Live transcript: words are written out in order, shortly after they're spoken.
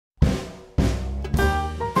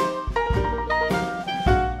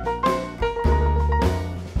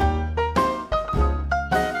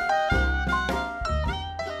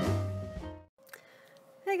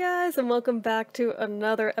guys, and welcome back to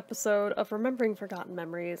another episode of Remembering Forgotten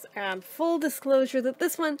Memories. And full disclosure that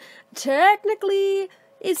this one technically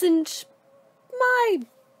isn't my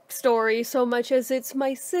story so much as it's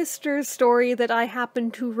my sister's story that I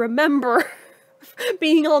happen to remember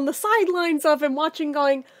being on the sidelines of and watching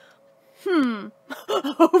going,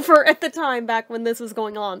 over at the time back when this was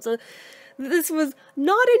going on. So this was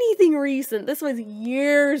not anything recent. This was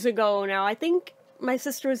years ago now. I think my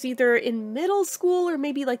sister was either in middle school or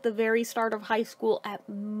maybe like the very start of high school at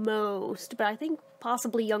most, but I think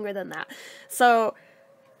possibly younger than that. So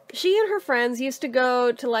she and her friends used to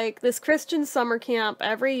go to like this Christian summer camp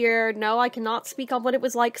every year. No, I cannot speak on what it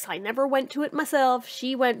was like because I never went to it myself.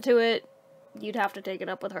 She went to it. You'd have to take it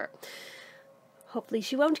up with her. Hopefully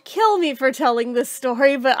she won't kill me for telling this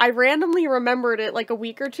story, but I randomly remembered it like a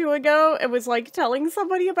week or two ago and was like telling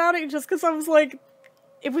somebody about it just because I was like,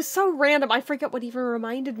 it was so random. I forget what even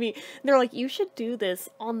reminded me. And they're like, you should do this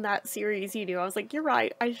on that series you do. I was like, you're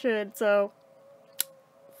right, I should. So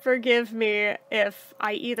forgive me if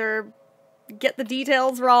I either get the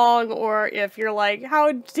details wrong or if you're like,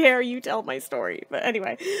 how dare you tell my story? But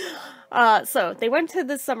anyway, so they went to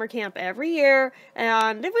this summer camp every year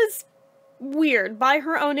and it was weird by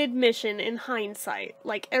her own admission in hindsight.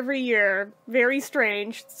 Like every year, very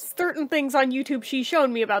strange. Certain things on YouTube she's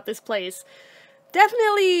shown me about this place.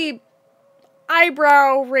 Definitely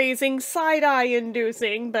eyebrow-raising, side-eye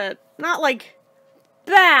inducing, but not, like,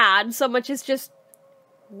 bad so much as just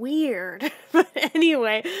weird. But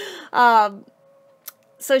anyway,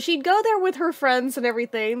 so she'd go there with her friends and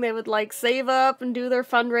everything. They would, like, save up and do their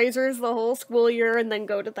fundraisers the whole school year and then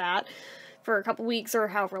go to that for a couple weeks or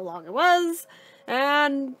however long it was.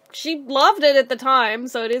 And she loved it at the time,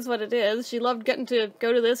 so it is what it is. She loved getting to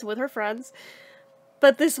go to this with her friends.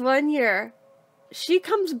 But this one year, she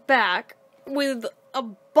comes back with a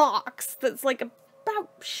box that's like about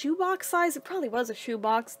shoebox size. It probably was a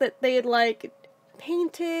shoebox that they had like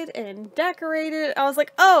painted and decorated. I was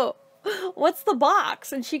like, oh, what's the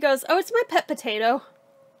box? And she goes, oh, it's my pet potato.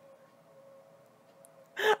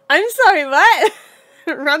 I'm sorry, what?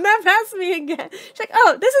 Run that past me again. She's like,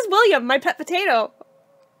 oh, this is William, my pet potato.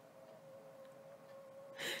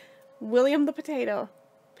 William the potato.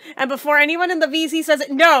 And before anyone in the VC says it,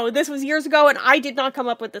 no, this was years ago and I did not come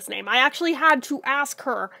up with this name. I actually had to ask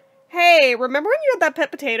her, hey, remember when you had that pet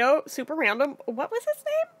potato? Super random. What was his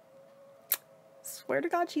name? Swear to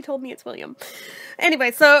God, she told me it's William. Anyway,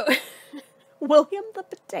 so, William the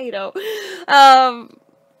potato.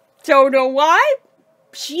 Don't know why.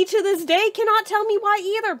 She to this day cannot tell me why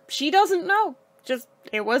either. She doesn't know. Just,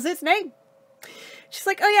 it was its name. She's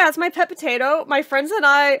like, oh yeah, it's my pet potato. My friends and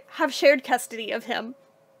I have shared custody of him.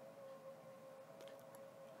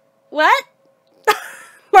 What?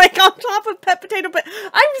 Like on top of pet potato, but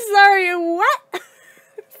I'm sorry, what?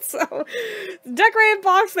 So, decorated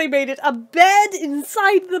box, they made it a bed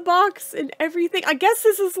inside the box and everything. I guess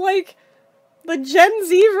this is like the Gen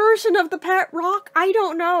Z version of the pet rock. I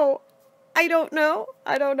don't know.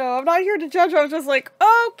 I'm not here to judge. I was just like,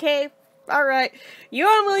 okay, alright. You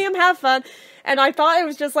and William have fun. And I thought it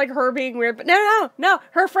was just like her being weird, but no.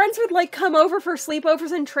 Her friends would like come over for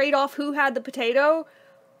sleepovers and trade off who had the potato.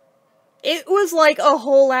 It was like a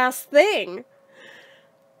whole ass thing.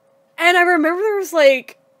 And I remember there was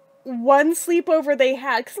like one sleepover they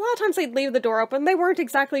had, because a lot of times they'd leave the door open. They weren't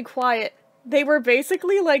exactly quiet. They were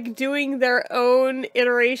basically like doing their own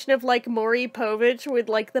iteration of like Maury Povich with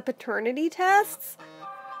like the paternity tests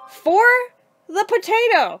for the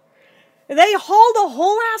potato. They hauled a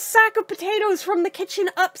whole ass sack of potatoes from the kitchen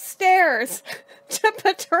upstairs to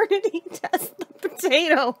paternity test the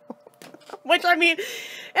potato. Which, I mean,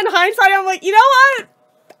 in hindsight, I'm like, you know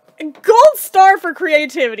what? Gold star for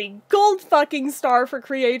creativity. Gold fucking star for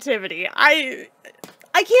creativity. I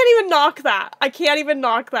can't even knock that.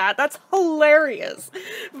 That's hilarious.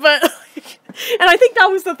 But, like, and I think that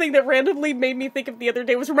was the thing that randomly made me think of the other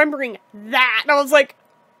day, was remembering that. And I was like,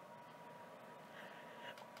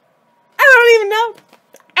 I don't even know.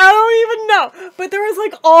 But there was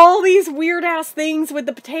like all these weird ass things with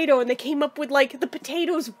the potato, and they came up with like the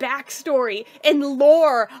potato's backstory and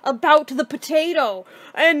lore about the potato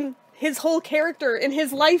and his whole character and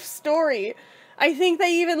his life story. I think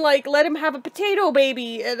they even like let him have a potato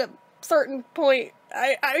baby at a certain point.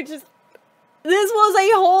 This was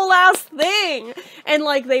a whole ass thing! And,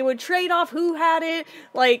 like, they would trade off who had it.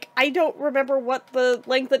 Like, I don't remember what the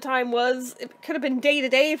length of time was. It could have been day to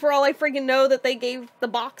day for all I freaking know that they gave the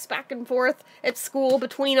box back and forth at school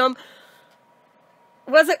between them.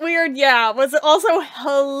 Was it weird? Yeah. Was it also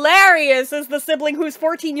hilarious as the sibling who's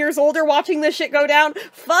 14 years older watching this shit go down?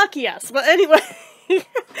 Fuck yes. But anyway,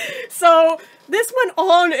 So, this went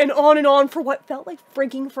on and on and on for what felt like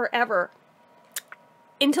freaking forever.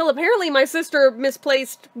 Until apparently my sister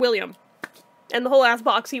misplaced William. And the whole ass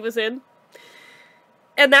box he was in.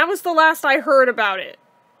 And that was the last I heard about it.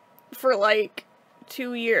 For like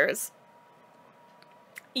 2 years.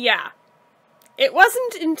 Yeah. It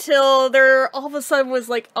wasn't until there all of a sudden was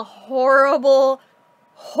like a horrible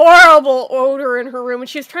odor in her room, and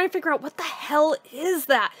she was trying to figure out what the hell is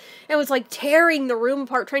that? And it was like tearing the room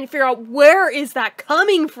apart, trying to figure out where is that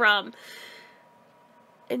coming from?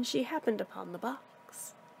 And she happened upon the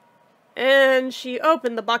box. And she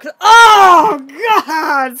opened the box. Oh,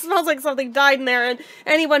 God! It smells like something died in there, and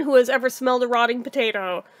anyone who has ever smelled a rotting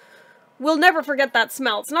potato will never forget that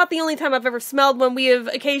smell. It's not the only time I've ever smelled one. We have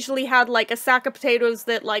occasionally had, like, a sack of potatoes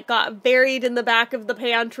that, like, got buried in the back of the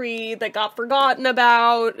pantry, that got forgotten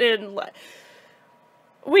about, and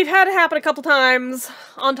we've had it happen a couple times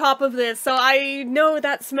on top of this, so I know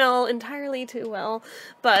that smell entirely too well,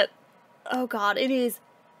 but, oh God, it is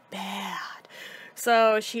bad.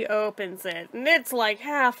 So she opens it, and it's like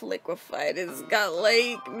half liquefied. It's got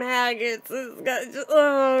like maggots. It's got just,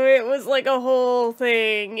 oh, it was like a whole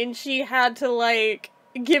thing. And she had to like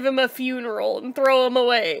give him a funeral and throw him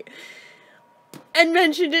away. And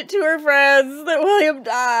mentioned it to her friends that William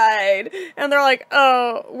died. And they're like,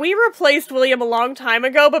 oh, we replaced William a long time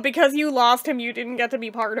ago, but because you lost him, you didn't get to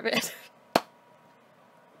be part of it.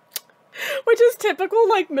 Which is typical,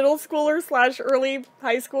 like, middle schooler / early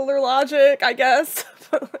high schooler logic, I guess.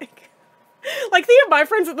 But, like, three of my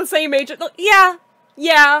friends at the same age, yeah,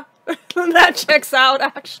 that checks out,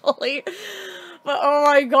 actually. But, oh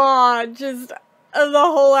my God, just the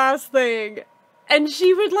whole ass thing. And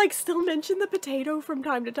she would, like, still mention the potato from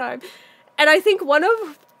time to time. And I think one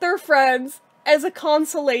of their friends, as a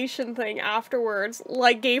consolation thing afterwards,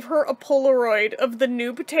 like, gave her a Polaroid of the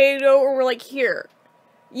new potato, or were like, here.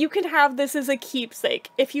 You can have this as a keepsake.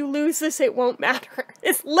 If you lose this, it won't matter.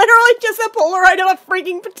 It's literally just a Polaroid of a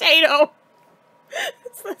freaking potato.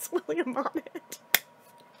 That's William on it.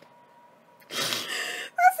 That's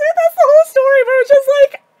it, that's the whole story, but it's just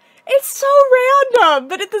like, it's so random,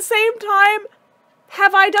 but at the same time,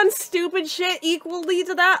 have I done stupid shit equally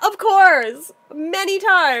to that? Of course! Many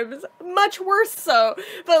times. Much worse so.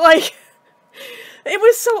 But like, it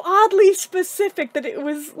was so oddly specific that it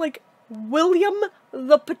was like, William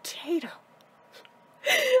the potato.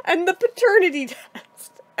 And the paternity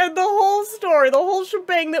test. And the whole story, the whole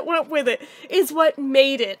shebang that went with it, is what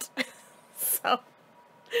made it. So,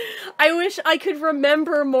 I wish I could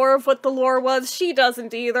remember more of what the lore was. She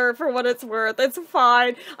doesn't either, for what it's worth. It's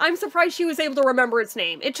fine. I'm surprised she was able to remember its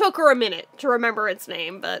name. It took her a minute to remember its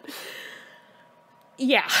name, but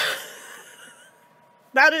yeah.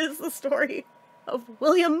 That is the story of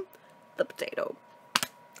William the potato.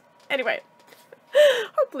 Anyway,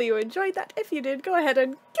 hopefully you enjoyed that. If you did, go ahead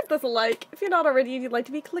and give this a like. If you're not already and you'd like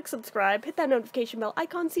to be, click subscribe, hit that notification bell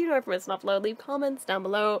icon so you don't ever miss an upload, leave comments down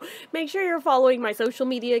below. Make sure you're following my social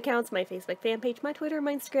media accounts, my Facebook fan page, my Twitter,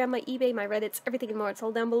 my Instagram, my eBay, my Reddits, everything and more. It's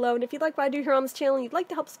all down below. And if you'd like what I do here on this channel and you'd like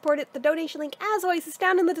to help support it, the donation link, as always, is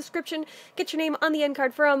down in the description. Get your name on the end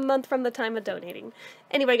card for a month from the time of donating.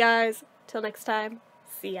 Anyway, guys, till next time,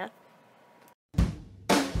 see ya.